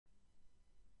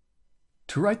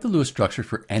To write the Lewis structure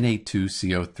for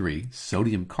Na2CO3,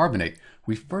 sodium carbonate,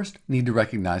 we first need to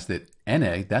recognize that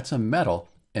Na, that's a metal,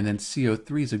 and then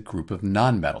CO3 is a group of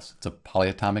nonmetals. It's a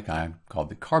polyatomic ion called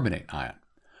the carbonate ion.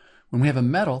 When we have a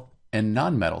metal and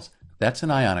nonmetals, that's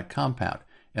an ionic compound,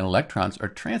 and electrons are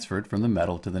transferred from the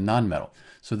metal to the nonmetal.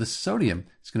 So the sodium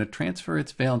is going to transfer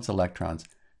its valence electrons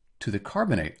to the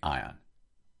carbonate ion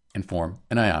and form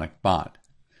an ionic bond.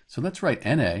 So let's write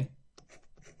Na.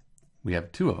 We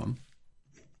have two of them.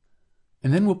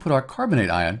 And then we'll put our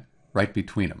carbonate ion right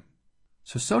between them.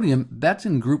 So sodium, that's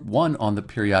in group 1 on the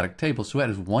periodic table, so it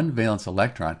has one valence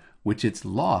electron, which it's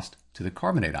lost to the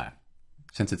carbonate ion.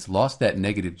 Since it's lost that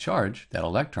negative charge, that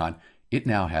electron, it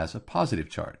now has a positive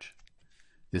charge.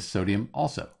 This sodium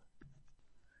also.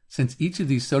 Since each of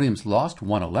these sodiums lost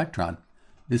one electron,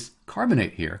 this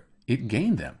carbonate here, it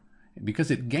gained them.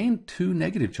 Because it gained two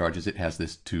negative charges, it has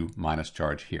this 2 minus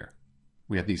charge here.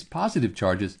 We have these positive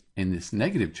charges and this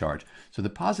negative charge. So the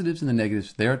positives and the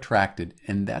negatives, they're attracted,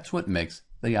 and that's what makes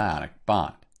the ionic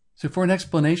bond. So for an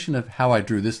explanation of how I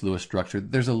drew this Lewis structure,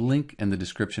 there's a link in the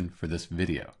description for this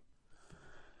video.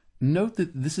 Note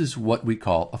that this is what we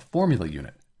call a formula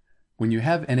unit. When you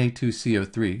have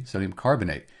Na2CO3, sodium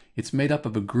carbonate, it's made up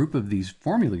of a group of these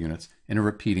formula units in a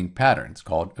repeating pattern. It's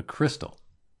called a crystal.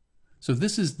 So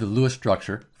this is the Lewis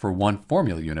structure for one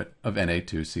formula unit of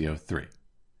Na2CO3.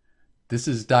 This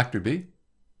is Dr. B,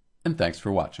 and thanks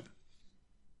for watching.